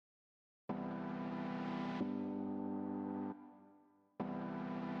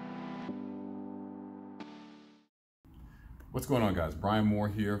What's going on, guys? Brian Moore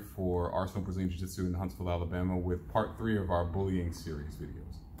here for Arsenal Brazilian Jiu-Jitsu in Huntsville, Alabama with part 3 of our bullying series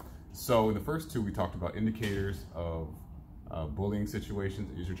videos. So in the first 2, we talked about indicators of bullying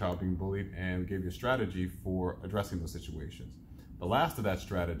situations. Is your child being bullied? And gave you a strategy for addressing those situations. The last of that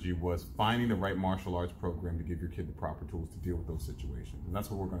strategy was finding the right martial arts program to give your kid the proper tools to deal with those situations. And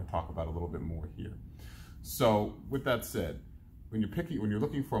that's what we're going to talk about a little bit more here. So with that said, when you're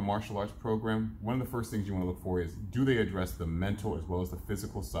looking for a martial arts program, one of the first things you want to look for is, do they address the mental as well as the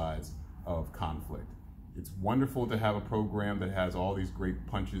physical sides of conflict? It's wonderful to have a program that has all these great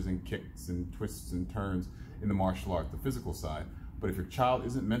punches and kicks and twists and turns in the martial arts, the physical side. But if your child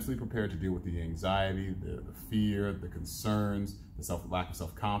isn't mentally prepared to deal with the anxiety, the fear, the concerns, the lack of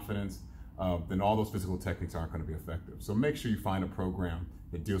self-confidence, then all those physical techniques aren't going to be effective. So make sure you find a program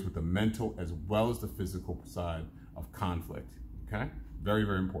that deals with the mental as well as the physical side of conflict. Okay? Very,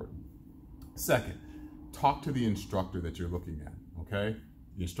 very important. Second, talk to the instructor that you're looking at, okay?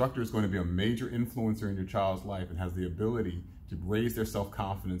 The instructor is going to be a major influencer in your child's life and has the ability to raise their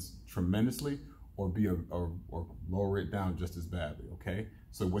self-confidence tremendously or lower it down just as badly, okay?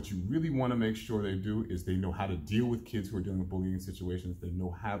 So what you really want to make sure they do is they know how to deal with kids who are dealing with bullying situations. They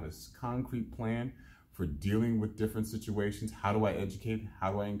have a concrete plan for dealing with different situations. How do I educate?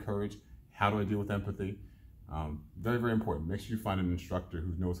 How do I encourage? How do I deal with empathy? Very, very important. Make sure you find an instructor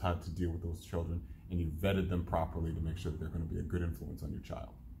who knows how to deal with those children and you vetted them properly to make sure that they're going to be a good influence on your child,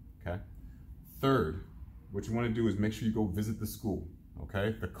 okay? Third, what you want to do is make sure you go visit the school,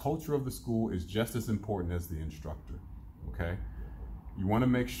 okay? The culture of the school is just as important as the instructor, okay? You want to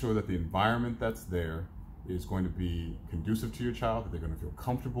make sure that the environment that's there is going to be conducive to your child, that they're going to feel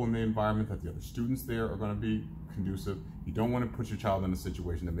comfortable in the environment, that the other students there are going to be conducive. You don't want to put your child in a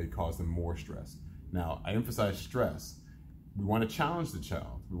situation that may cause them more stress. Now, I emphasize stress. We want to challenge the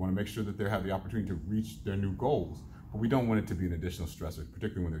child. We want to make sure that they have the opportunity to reach their new goals, but we don't want it to be an additional stressor,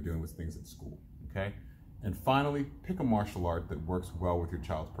 particularly when they're dealing with things at school, okay? And finally, pick a martial art that works well with your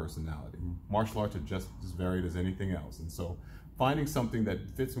child's personality. Martial arts are just as varied as anything else, and so finding something that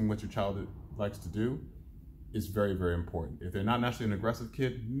fits in what your child likes to do is very, very important. If they're not naturally an aggressive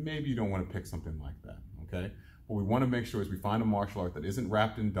kid, maybe you don't want to pick something like that, okay? What we want to make sure is we find a martial art that isn't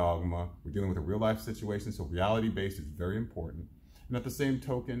wrapped in dogma. We're dealing with a real life situation, so reality-based is very important. And at the same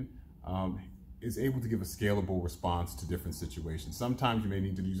token, is able to give a scalable response to different situations. Sometimes you may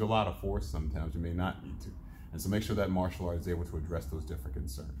need to use a lot of force, sometimes you may not need to. And so make sure that martial art is able to address those different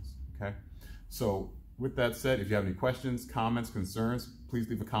concerns, okay? So with that said, if you have any questions, comments, concerns, please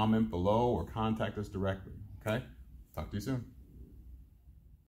leave a comment below or contact us directly, okay? Talk to you soon.